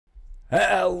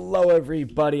Hello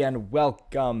everybody and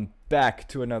welcome back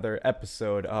to another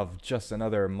episode of just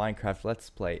another Minecraft Let's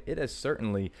Play. It has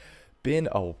certainly been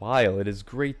a while. It is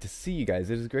great to see you guys.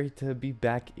 It is great to be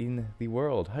back in the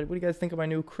world. What do you guys think of my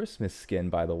new Christmas skin,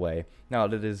 by the way? Now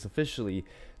that it is officially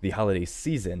the holiday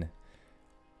season,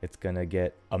 it's gonna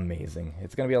get amazing.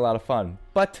 It's gonna be a lot of fun.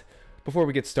 But before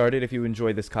we get started, if you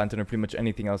enjoy this content or pretty much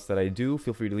anything else that I do,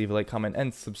 feel free to leave a like, comment,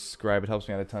 and subscribe. It helps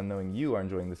me out a ton knowing you are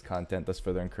enjoying this content, thus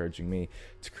further encouraging me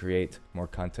to create more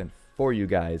content for you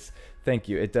guys. Thank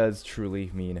you. It does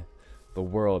truly mean the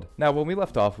world. Now, when we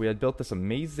left off, we had built this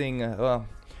amazing,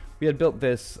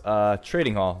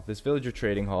 trading hall, this villager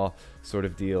trading hall sort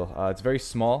of deal. It's very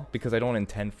small because I don't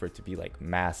intend for it to be like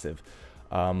massive.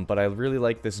 But I really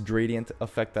like this gradient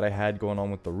effect that I had going on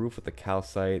with the roof, with the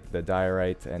calcite, the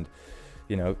diorite, and,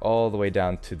 you know, all the way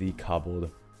down to the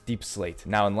cobbled deep slate.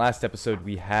 Now, in last episode,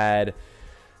 we had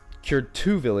cured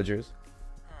 2 villagers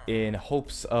in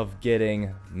hopes of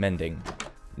getting mending.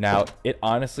 Now, it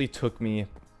honestly took me,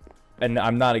 and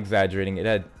I'm not exaggerating, it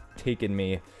had taken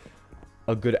me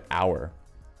a good hour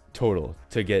total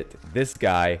to get this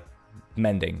guy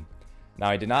mending. Now,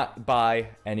 I did not buy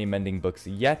any mending books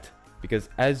yet, because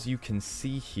as you can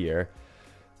see here,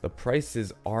 the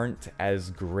prices aren't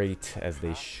as great as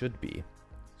they should be.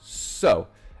 So,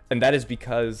 and that is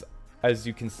because, as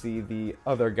you can see, the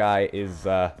other guy is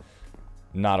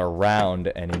not around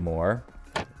anymore.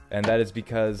 And that is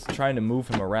because trying to move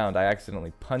him around, I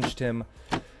accidentally punched him,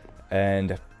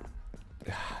 and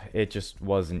it just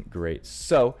wasn't great.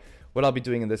 So, what I'll be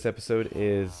doing in this episode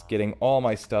is getting all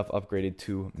my stuff upgraded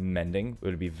to mending. It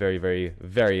would be very, very,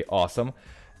 very awesome.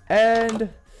 And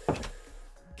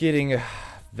getting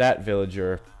that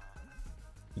villager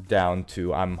down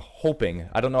to, I'm hoping,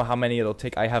 I don't know how many it'll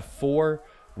take. I have 4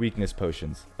 weakness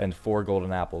potions and 4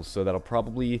 golden apples, so that'll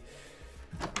probably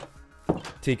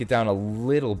take it down a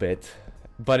little bit,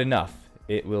 but enough.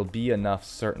 It will be enough,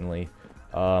 certainly.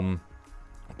 But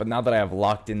now that I have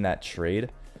locked in that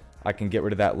trade, I can get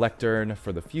rid of that lectern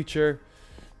for the future,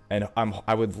 and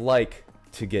I would like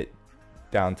to get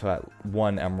down to that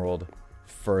 1 emerald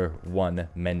for 1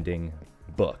 mending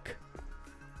book.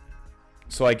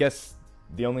 So I guess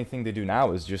the only thing to do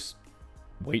now is just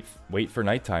wait for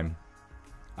nighttime.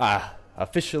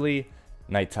 Officially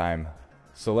nighttime.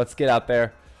 So let's get out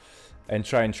there and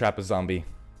try and trap a zombie.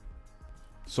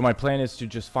 So my plan is to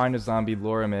just find a zombie,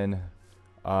 lure him in,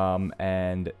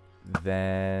 and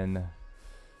then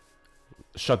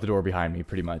shut the door behind me,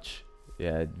 pretty much.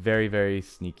 Yeah, very, very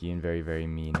sneaky and very, very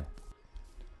mean.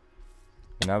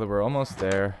 Now that we're almost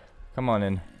there, come on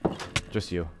in.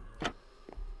 Just you.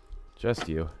 Just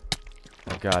you.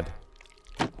 Oh god.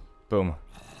 Boom.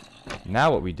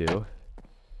 Now what we do...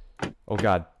 Oh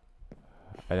god.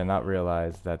 I did not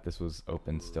realize that this was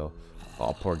open still.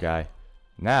 Oh, poor guy.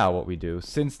 Now what we do,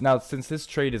 since this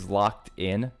trade is locked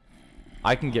in,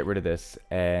 I can get rid of this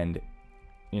and,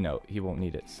 you know, he won't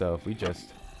need it. So if we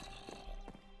just...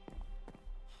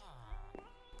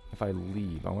 If I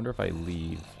leave, I wonder if I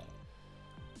leave...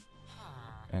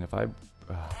 And if I...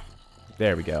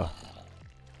 there we go.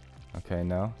 Okay,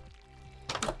 no.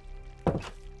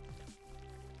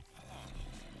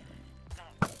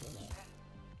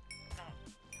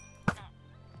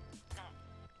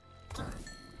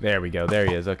 There we go. There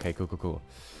he is. Okay, cool, cool, cool.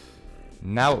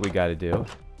 Now what we gotta do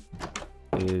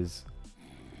is...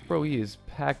 Bro, he is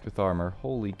packed with armor.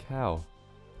 Holy cow.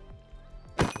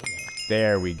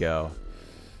 There we go.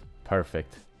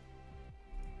 Perfect.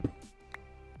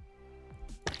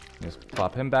 Just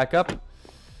plop him back up.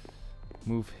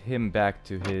 Move him back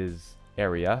to his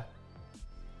area.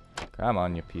 Come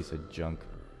on, you piece of junk.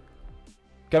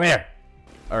 Come here!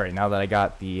 Alright, now that I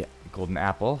got the golden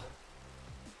apple,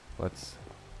 let's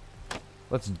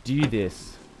do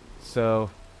this. So,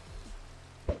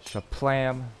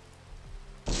 shaplam,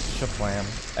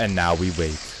 shaplam, and now we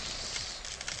wait.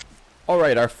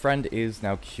 Alright, our friend is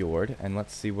now cured, and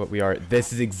let's see what we are.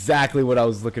 This is exactly what I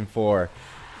was looking for.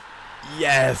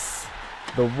 Yes!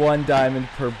 The 1 diamond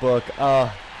per book.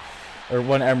 Or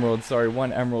 1 emerald, sorry.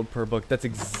 1 emerald per book. That's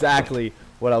exactly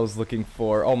what I was looking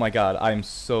for. Oh my god, I'm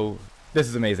so... This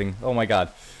is amazing. Oh my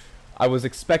god. I was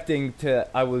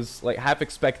like half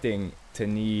expecting to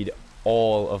need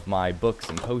all of my books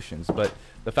and potions, but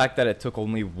the fact that it took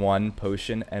only 1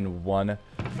 potion and 1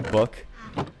 book,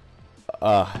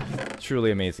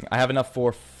 truly amazing. I have enough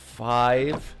for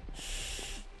 5,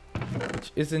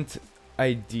 which isn't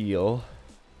ideal,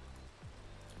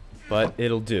 but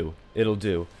it'll do. It'll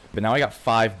do. But now I got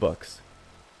 5 books.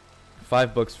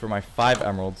 5 books for my 5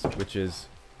 emeralds, which is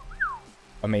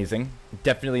amazing.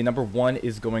 Definitely number 1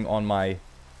 is going on my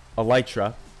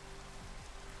elytra.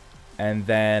 and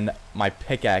then my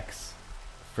pickaxe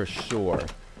for sure.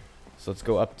 So let's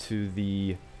go up to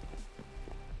the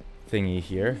thingy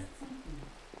here.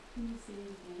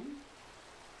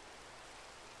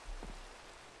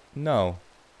 No.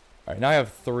 Alright, now I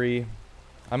have 3.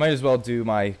 I might as well do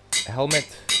my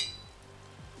helmet,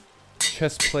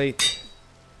 chest plate,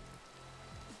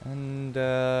 and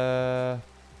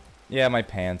yeah, my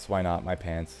pants. Why not my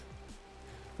pants?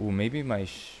 Ooh, maybe my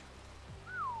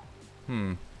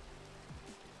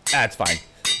That's fine.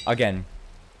 Again,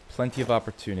 plenty of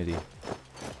opportunity.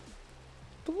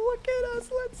 But look at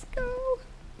us. Let's go.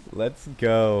 Let's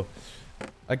go.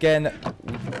 Again,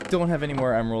 we don't have any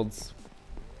more emeralds.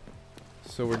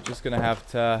 So we're just going to have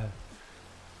to...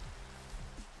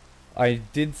 I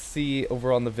did see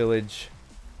over on the village,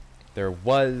 there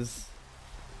was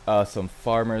some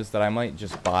farmers that I might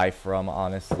just buy from,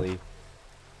 honestly,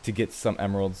 to get some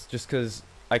emeralds. Just because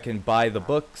I can buy the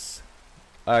books.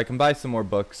 I can buy some more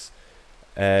books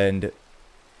and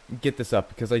get this up.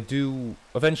 Because I do,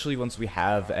 eventually, once we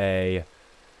have a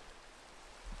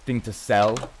thing to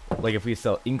sell, like if we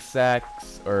sell ink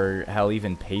sacks or hell,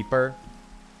 even paper.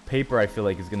 Paper, I feel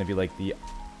like, is going to be like the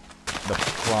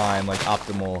prime, like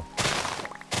optimal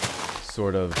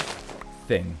sort of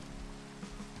thing.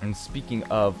 And speaking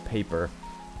of paper,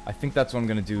 I think that's what I'm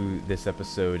going to do this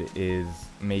episode, is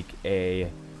make a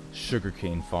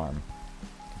sugarcane farm.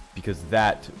 Because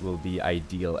that will be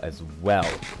ideal as well.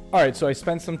 Alright, so I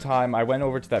spent some time. I went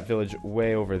over to that village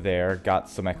way over there. Got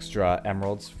some extra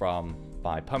emeralds from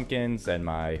my pumpkins and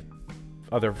my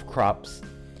other crops.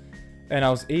 And I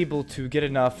was able to get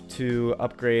enough to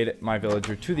upgrade my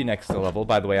villager to the next level.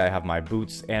 By the way, I have my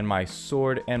boots and my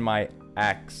sword and my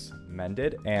axe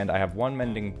mended. And I have 1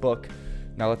 mending book.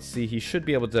 Now let's see, he should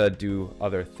be able to do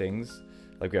other things.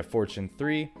 Like we have Fortune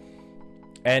 3.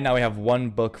 And now we have 1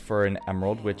 book for an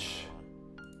emerald, which...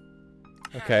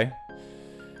 Okay.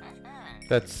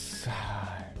 That's...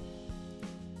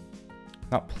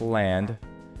 not planned.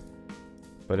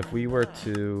 But if we were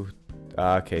to...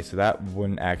 okay, so that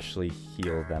wouldn't actually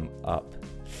heal them up.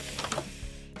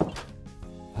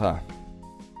 Huh.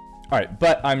 Alright,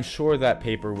 but I'm sure that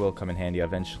paper will come in handy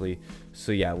eventually.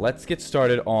 So yeah, let's get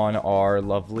started on our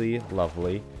lovely,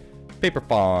 lovely paper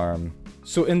farm.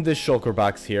 So in this shulker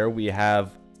box here, we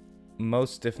have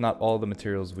most, if not all, the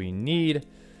materials we need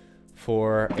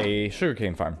for a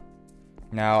sugarcane farm.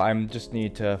 Now, I just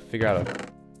need to figure out a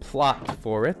plot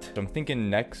for it. I'm thinking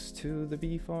next to the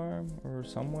bee farm or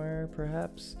somewhere,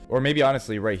 perhaps. Or maybe,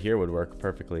 honestly, right here would work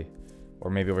perfectly. Or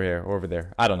maybe over here or over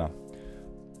there. I don't know.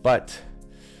 But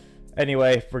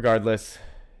anyway, regardless,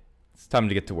 it's time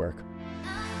to get to work.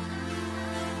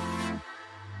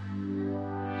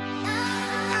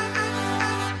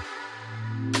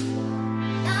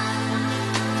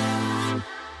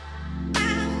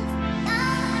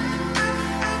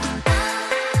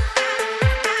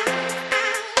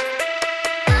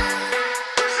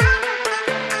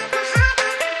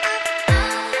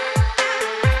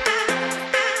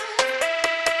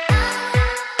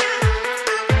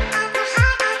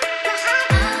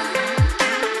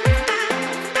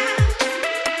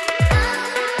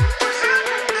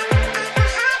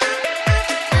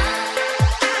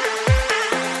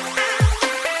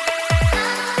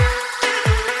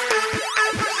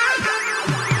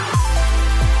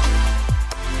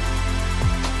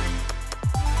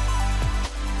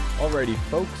 Alrighty,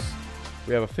 folks,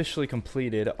 we have officially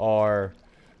completed our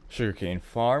sugarcane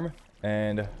farm,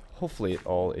 and hopefully it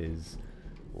all is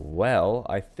well.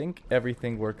 I think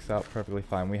everything works out perfectly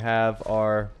fine. We have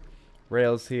our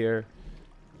rails here.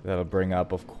 That'll bring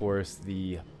up, of course,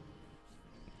 the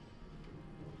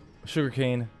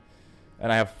sugarcane,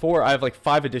 and I have like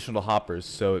 5 additional hoppers,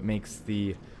 so it makes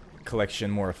the collection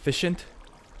more efficient,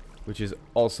 which is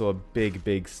also a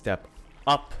big step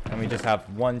up. And we just have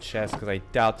 1 chest because I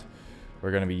doubt we're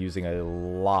going to be using a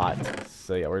lot.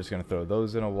 So yeah, we're just going to throw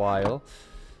those in a while.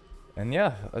 And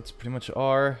yeah, that's pretty much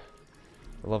our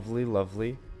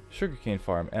lovely sugarcane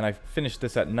farm. And I finished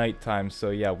this at nighttime,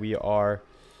 so yeah, we are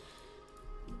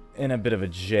in a bit of a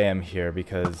jam here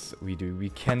because we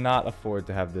cannot afford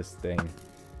to have this thing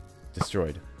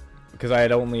destroyed. Because I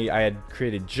had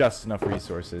created just enough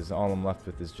resources. All I'm left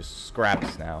with is just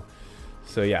scraps now.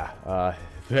 So yeah,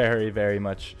 very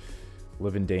much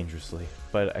living dangerously.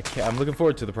 But I'm looking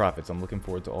forward to the profits. I'm looking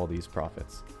forward to all these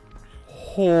profits.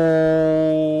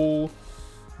 Oh,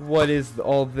 what is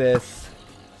all this?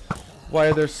 Why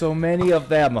are there so many of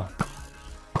them?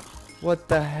 What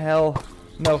the hell?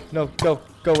 No, go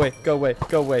away.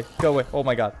 Oh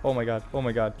my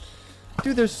god.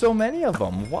 Dude, there's so many of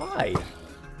them. Why?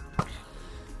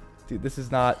 Dude, this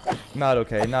is not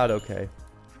okay.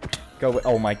 Go away.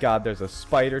 Oh my god, there's a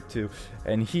spider too.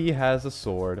 And he has a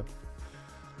sword.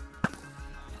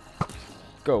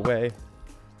 Go away.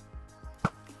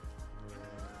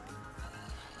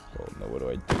 Oh no, what do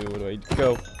I do? What do I do?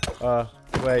 Go.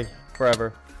 Away.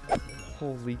 Forever.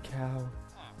 Holy cow.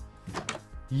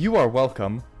 You are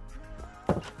welcome.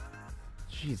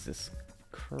 Jesus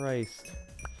Christ.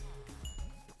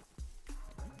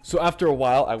 So after a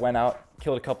while, I went out,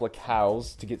 killed a couple of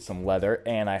cows to get some leather,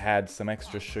 and I had some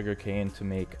extra sugarcane to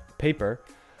make paper.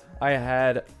 I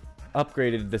had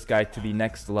upgraded this guy to the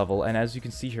next level, and as you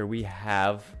can see here, we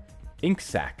have ink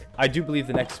sac. I do believe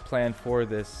the next plan for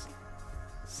this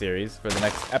series, for the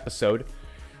next episode,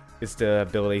 is to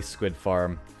build a squid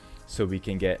farm so we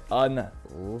can get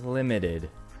unlimited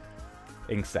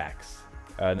ink sacs.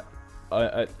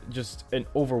 Just an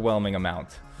overwhelming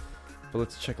amount. But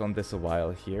let's check on this a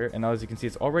while here, and as you can see,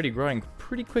 it's already growing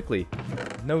pretty quickly.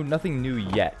 Nothing new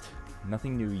yet.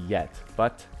 Nothing new yet,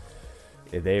 but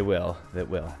they will. That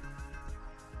will.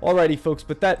 Alrighty, folks,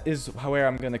 but that is where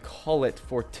I'm going to call it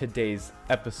for today's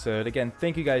episode. Again,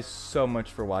 thank you guys so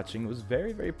much for watching. It was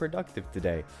very, very productive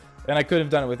today, and I couldn't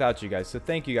have done it without you guys, so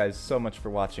thank you guys so much for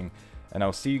watching, and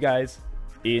I'll see you guys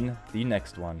in the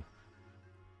next one.